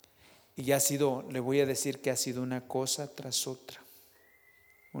 Y le voy a decir que ha sido una cosa tras otra,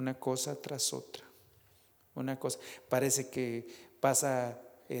 una cosa tras otra, una cosa. Parece que pasa,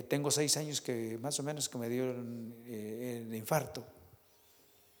 tengo 6 años que más o menos que me dio el infarto.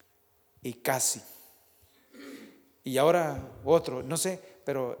 Y casi. Y ahora otro, no sé,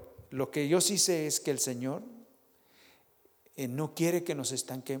 pero lo que yo sí sé es que el Señor no quiere que nos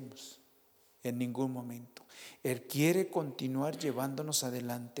estanquemos en ningún momento. Él quiere continuar llevándonos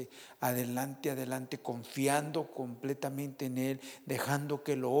adelante, confiando completamente en Él, dejando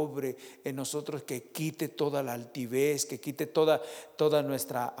que lo obre en nosotros, que quite toda la altivez, que quite toda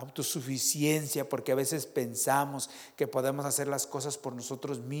nuestra autosuficiencia, porque a veces pensamos que podemos hacer las cosas por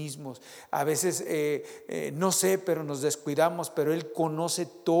nosotros mismos. A veces, no sé, pero nos descuidamos, pero Él conoce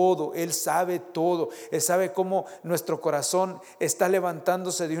todo, Él sabe todo, Él sabe cómo nuestro corazón está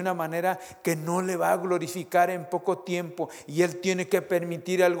levantándose de una manera que no le va a glorificar en poco tiempo, y Él tiene que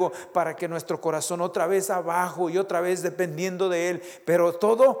permitir algo para que nuestro corazón otra vez abajo y otra vez dependiendo de Él, pero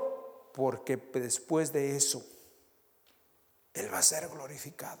todo porque después de eso Él va a ser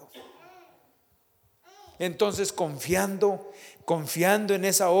glorificado. Entonces confiando en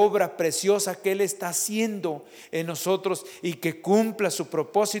esa obra preciosa que Él está haciendo en nosotros y que cumpla su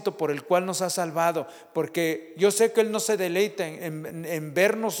propósito por el cual nos ha salvado, porque yo sé que Él no se deleita en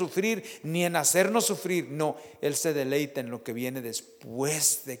vernos sufrir ni en hacernos sufrir, no, Él se deleita en lo que viene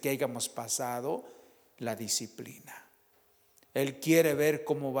después de que hayamos pasado la disciplina. Él quiere ver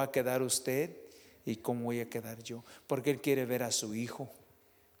cómo va a quedar usted y cómo voy a quedar yo, porque Él quiere ver a su Hijo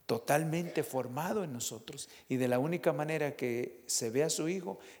totalmente formado en nosotros, y de la única manera que se vea a su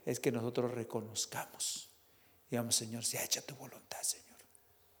Hijo es que nosotros reconozcamos, digamos: Señor, sea hecha tu voluntad, Señor,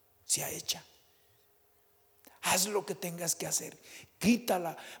 sea hecha, haz lo que tengas que hacer, quita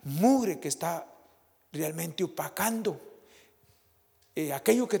la mugre que está realmente opacando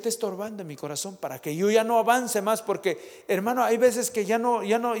aquello que te estorbando en mi corazón, para que yo ya no avance más, porque, hermano, hay veces que ya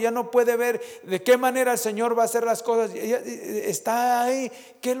no puede ver de qué manera el Señor va a hacer las cosas. Está ahí,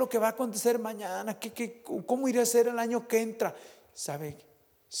 qué es lo que va a acontecer mañana, cómo irá a ser el año que entra. ¿Sabe?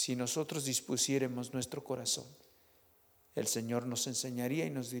 Si nosotros dispusiéramos nuestro corazón, el Señor nos enseñaría y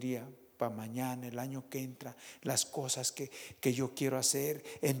nos diría: para mañana, el año que entra, las cosas que yo quiero hacer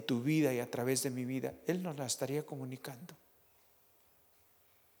en tu vida y a través de mi vida, Él nos las estaría comunicando.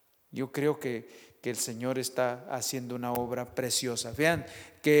 Yo creo que el Señor está haciendo una obra preciosa. Vean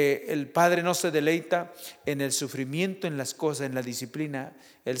que el Padre no se deleita en el sufrimiento, en las cosas, en la disciplina.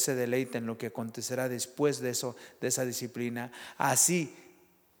 Él se deleita en lo que acontecerá después de eso, de esa disciplina. Así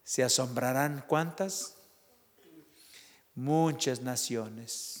se asombrarán, ¿cuántas? Muchas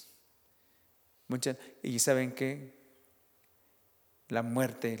naciones. Muchas. Y ¿saben qué? La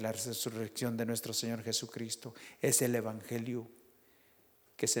muerte y la resurrección de nuestro Señor Jesucristo es el evangelio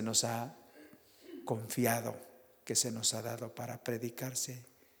que se nos ha confiado, que se nos ha dado para predicarse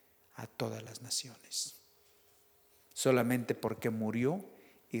a todas las naciones. Solamente porque murió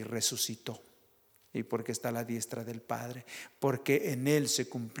y resucitó, y porque está a la diestra del Padre, porque en Él se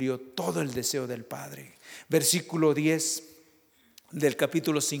cumplió todo el deseo del Padre. Versículo 10 del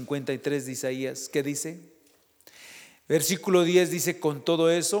capítulo 53 de Isaías, ¿qué dice? Versículo 10 dice: con todo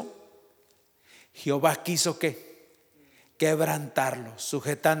eso, Jehová quiso ¿qué? Quebrantarlo,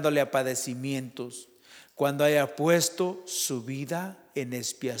 sujetándole a padecimientos, cuando haya puesto su vida en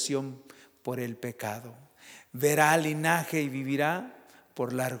expiación por el pecado. Verá linaje y vivirá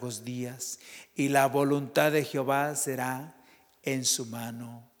por largos días, y la voluntad de Jehová será en su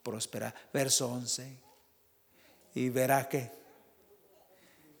mano próspera. Verso 11. Y verá que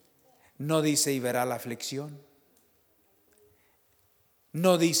no dice y verá la aflicción.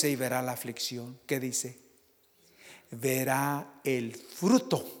 No dice y verá la aflicción. ¿Qué dice? Verá el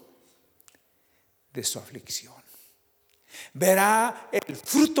fruto de su aflicción. Verá el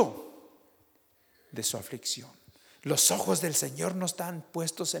fruto de su aflicción. Los ojos del Señor no están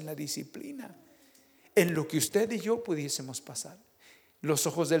puestos en la disciplina, en lo que usted y yo pudiésemos pasar. Los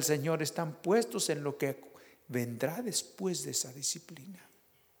ojos del Señor están puestos en lo que vendrá después de esa disciplina.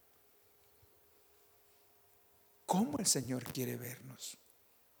 ¿Cómo el Señor quiere vernos?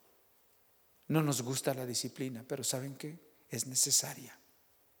 No nos gusta la disciplina, pero ¿saben qué? Es necesaria.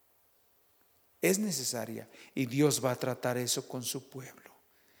 Es necesaria, y Dios va a tratar eso con su pueblo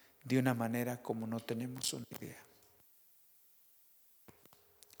de una manera como no tenemos una idea,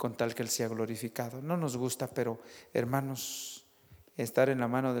 con tal que Él sea glorificado. No nos gusta, pero hermanos, estar en la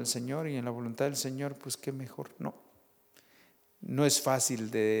mano del Señor y en la voluntad del Señor, pues qué mejor. No es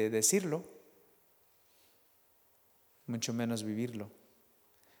fácil de decirlo, mucho menos vivirlo,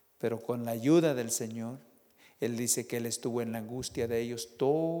 pero con la ayuda del Señor. Él dice que Él estuvo en la angustia de ellos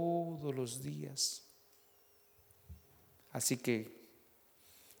todos los días. Así que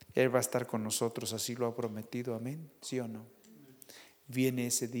Él va a estar con nosotros, así lo ha prometido. Amén, ¿sí o no? Viene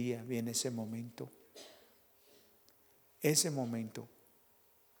ese día, viene ese momento.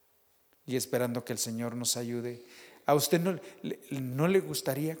 Y esperando que el Señor nos ayude. ¿A usted no le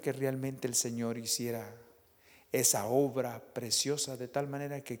gustaría que realmente el Señor hiciera esa obra preciosa de tal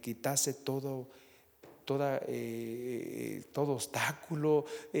manera que quitase todo obstáculo,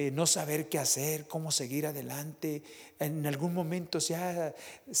 no saber qué hacer, cómo seguir adelante? ¿En algún momento se ha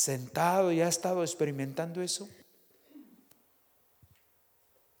sentado y ha estado experimentando eso?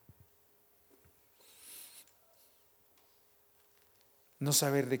 No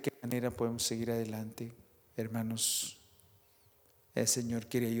saber de qué manera podemos seguir adelante. Hermanos, el Señor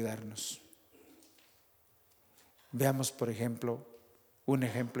quiere ayudarnos. Veamos, por ejemplo, un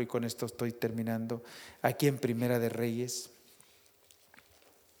ejemplo, y con esto estoy terminando. Aquí en Primera de Reyes.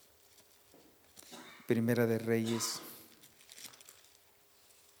 Primera de Reyes.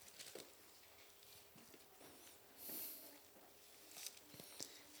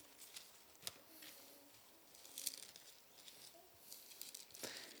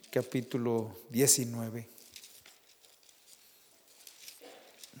 Capítulo 19.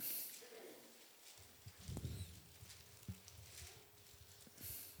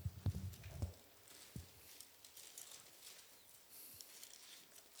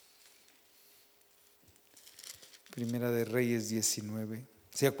 Primera de Reyes 19.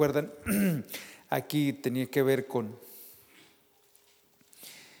 ¿Se acuerdan? Aquí tenía que ver con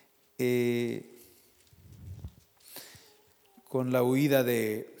la huida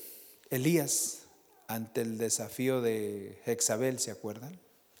de Elías ante el desafío de Jezabel. ¿Se acuerdan?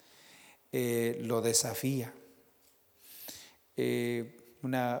 Lo desafía.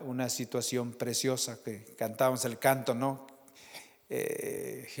 Una situación preciosa que cantábamos el canto, ¿no?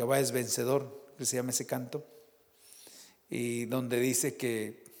 Jehová es vencedor, que se llama ese canto, y donde dice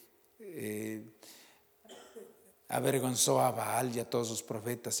que avergonzó a Baal y a todos sus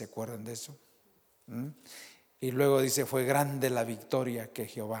profetas. ¿Se acuerdan de eso? Y luego dice: fue grande la victoria que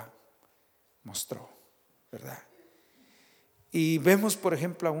Jehová mostró, ¿verdad? Y vemos, por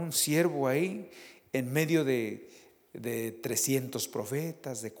ejemplo, a un siervo ahí en medio de 300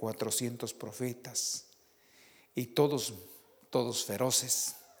 profetas, de 400 profetas, y todos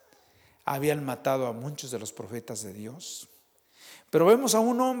feroces. Habían matado a muchos de los profetas de Dios. Pero vemos a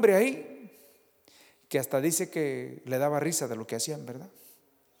un hombre ahí que hasta dice que le daba risa de lo que hacían, ¿verdad?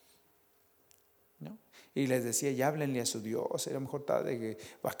 ¿No? Y les decía, ya háblenle a su Dios, a lo mejor estaba de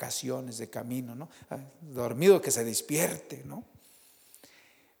vacaciones, de camino, ¿no? Dormido, que se despierte, ¿no?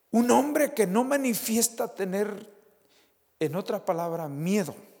 Un hombre que no manifiesta tener, en otra palabra,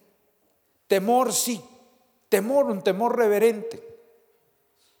 miedo. Temor, sí, temor, un temor reverente.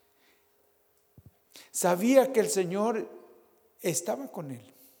 Sabía que el Señor estaba con él.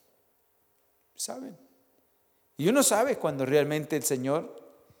 ¿Saben? Y uno sabe cuando realmente el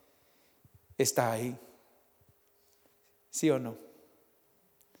Señor está ahí. ¿Sí o no?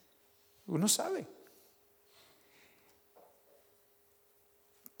 Uno sabe.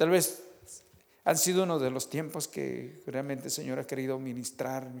 Tal vez han sido uno de los tiempos que realmente el Señor ha querido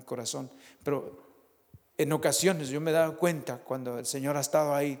ministrar en mi corazón, pero en ocasiones yo me he dado cuenta cuando el Señor ha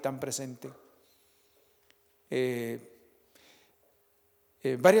estado ahí tan presente.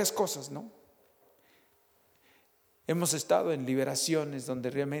 Varias cosas, ¿no? Hemos estado en liberaciones donde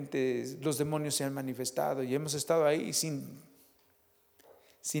realmente los demonios se han manifestado y hemos estado ahí sin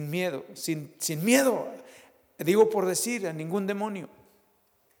miedo, sin miedo, digo por decir, a ningún demonio,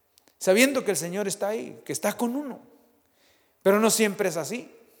 sabiendo que el Señor está ahí, que está con uno, pero no siempre es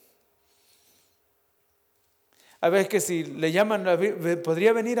así. A ver, que si le llaman,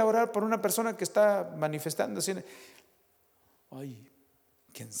 podría venir a orar por una persona que está manifestándose. Ay,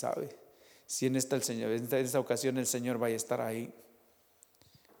 quién sabe si en esta ocasión el Señor vaya a estar ahí.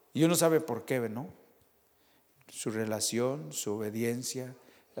 Y uno sabe por qué, ¿no? Su relación, su obediencia,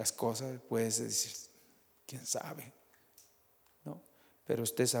 las cosas, puedes decir, quién sabe, ¿no? Pero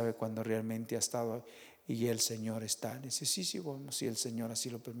usted sabe cuando realmente ha estado y el Señor está. Dice, sí, vamos, si el Señor así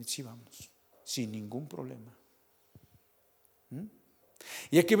lo permite, sí vamos, sin ningún problema.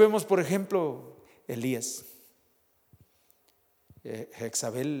 Y aquí vemos, por ejemplo, Elías.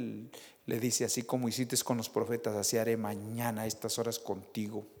 Jezabel le dice, así como hiciste con los profetas, así haré mañana a estas horas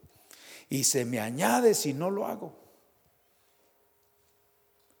contigo, y se me añade si no lo hago.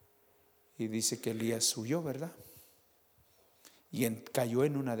 Y dice que Elías huyó, ¿verdad? Y cayó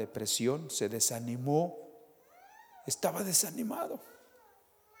en una depresión, se desanimó, estaba desanimado.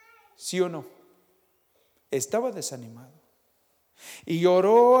 ¿Sí o no? Estaba desanimado. Y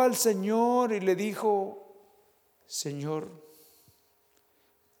oró al Señor y le dijo, Señor,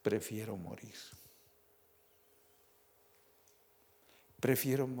 prefiero morir.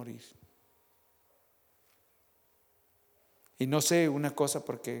 Prefiero morir. Y no sé una cosa,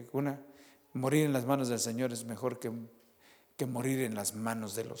 porque morir en las manos del Señor es mejor que morir en las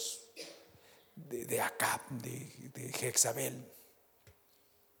manos de Acab, de Jezabel.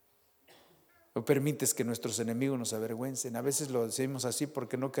 O permites que nuestros enemigos nos avergüencen. A veces lo decimos así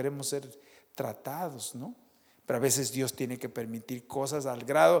porque no queremos ser tratados, ¿no? Pero a veces Dios tiene que permitir cosas al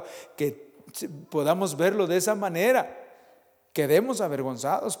grado que podamos verlo de esa manera, quedemos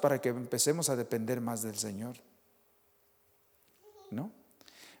avergonzados para que empecemos a depender más del Señor, ¿no?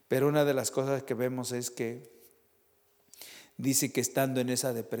 Pero una de las cosas que vemos es que dice que estando en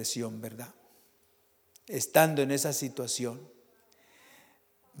esa depresión, ¿verdad? Estando en esa situación,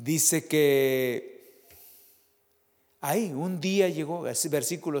 dice que ahí un día llegó,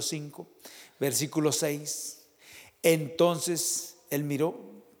 versículo 5, versículo 6. Entonces él miró,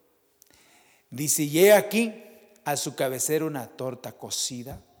 dice, y he aquí a su cabecera una torta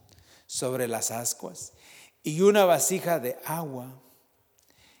cocida sobre las ascuas y una vasija de agua,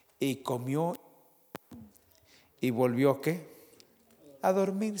 y comió y volvió ¿qué? A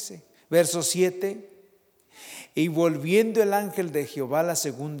dormirse. Verso 7. Y volviendo el ángel de Jehová la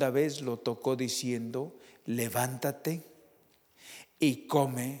segunda vez lo tocó diciendo, levántate y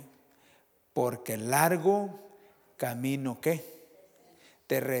come, porque largo camino ¿qué?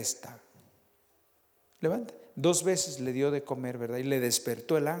 Te resta. Levanta. 2 veces le dio de comer, ¿verdad? Y le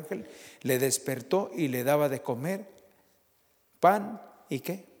despertó el ángel, le despertó y le daba de comer pan y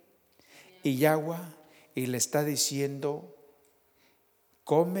 ¿qué? Y agua, y le está diciendo,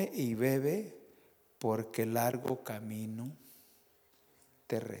 come y bebe, porque largo camino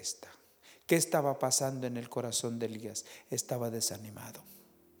te resta. ¿Qué estaba pasando en el corazón de Elías? Estaba desanimado.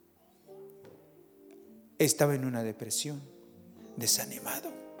 Estaba en una depresión, desanimado.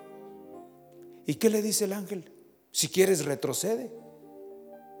 ¿Y qué le dice el ángel? Si quieres, retrocede.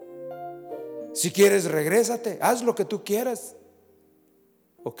 Si quieres, regrésate. Haz lo que tú quieras.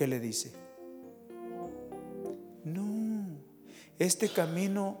 ¿O qué le dice? No, este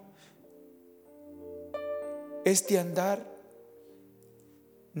camino, este andar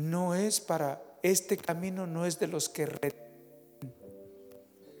no es para, este camino no es de los que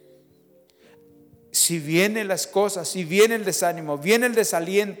si vienen las cosas, si viene el desánimo, viene el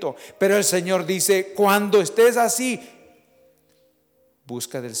desaliento, pero el Señor dice, cuando estés así,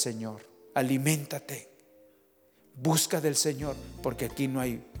 busca del Señor, aliméntate, busca del Señor, porque aquí no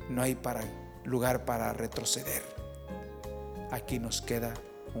hay lugar para retroceder. Aquí nos queda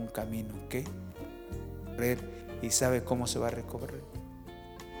un camino que recorrer, y sabe cómo se va a recorrer,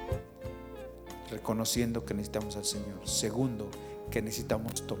 reconociendo que necesitamos al Señor. Segundo, que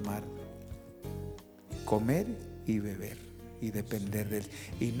necesitamos comer y beber y depender de Él.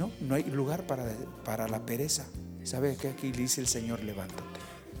 Y no hay lugar para la pereza. ¿Sabe que aquí dice el Señor? Levántate.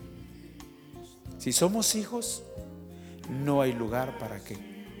 Si somos hijos, no hay lugar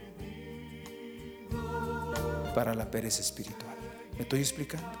para la pereza espiritual. ¿Me estoy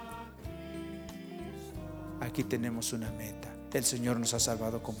explicando? Aquí tenemos una meta. El Señor nos ha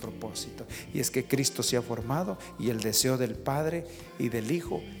salvado con propósito, y es que Cristo se ha formado, y el deseo del Padre y del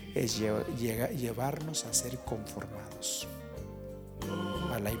Hijo es llevarnos a ser conformados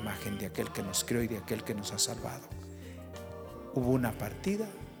a la imagen de aquel que nos creó y de aquel que nos ha salvado. Hubo una partida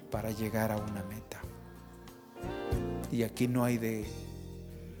para llegar a una meta, y aquí no hay de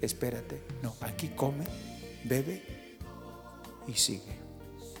espérate, no, aquí come, bebe y sigue.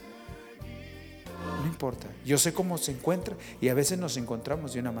 No importa, yo sé cómo se encuentra, y a veces nos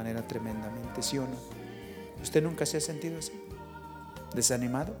encontramos de una manera tremendamente, ¿sí o no? ¿Usted nunca se ha sentido así?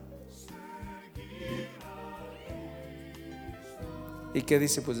 ¿Desanimado? ¿Y qué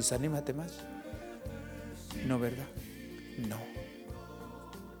dice? Pues desanímate más. No, ¿verdad? No.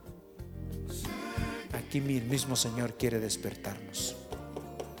 Aquí el mismo Señor quiere despertarnos.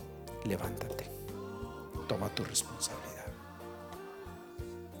 Levántate, toma tu responsabilidad.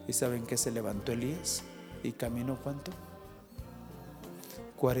 ¿Y saben qué? Se levantó Elías y caminó ¿cuánto?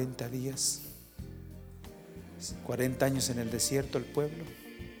 40 días, 40 años en el desierto el pueblo,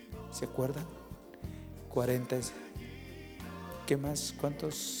 ¿se acuerdan? 40, ¿qué más?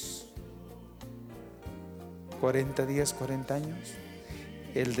 ¿Cuántos? 40 días, 40 años.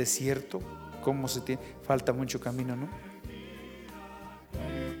 El desierto, ¿cómo se tiene? Falta mucho camino, ¿no?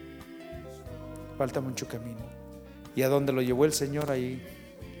 Falta mucho camino. Y a donde lo llevó el Señor, ahí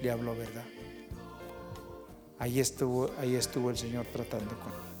le habló verdad. Ahí estuvo el Señor tratando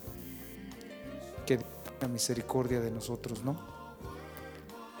con que la misericordia de nosotros, ¿no?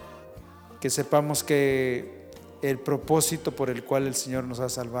 Que sepamos que el propósito por el cual el Señor nos ha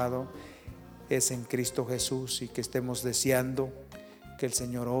salvado es en Cristo Jesús, y que estemos deseando que el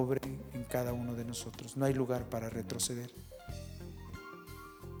Señor obre en cada uno de nosotros. No hay lugar para retroceder.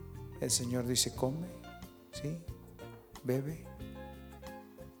 El Señor dice: come, ¿sí? Bebe,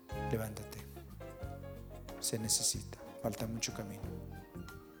 levántate. Se necesita, falta mucho camino.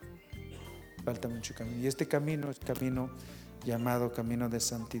 Falta mucho camino. Y este camino es camino llamado camino de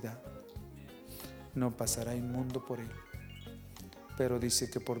santidad. No pasará inmundo por él, pero dice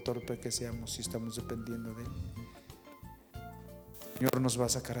que por torpe que seamos, si estamos dependiendo de él, el Señor nos va a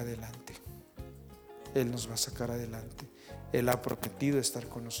sacar adelante. Él nos va a sacar adelante. Él ha prometido estar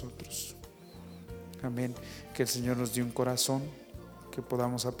con nosotros. Amén. Que el Señor nos dé un corazón que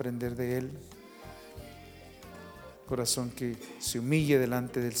podamos aprender de Él. Corazón que se humille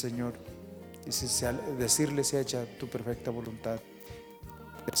delante del Señor y decirle: sea hecha tu perfecta voluntad.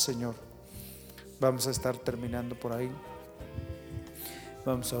 El Señor. Vamos a estar terminando por ahí.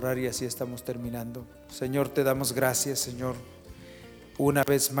 Vamos a orar y así estamos terminando. Señor, te damos gracias, Señor, una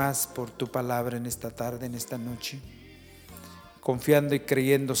vez más por tu palabra en esta tarde, en esta noche. Confiando y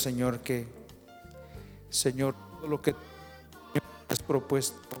creyendo, Señor, que, Señor, todo lo que has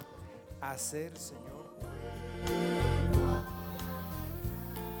propuesto hacer, Señor.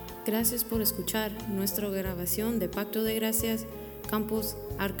 Gracias por escuchar nuestra grabación de Pacto de Gracias, Campus,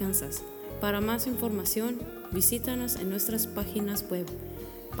 Arkansas. Para más información, visítanos en nuestras páginas web,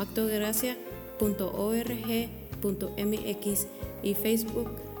 pactodegracia.org.mx y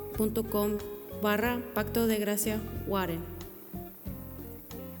facebook.com/Pacto de Gracia Warren.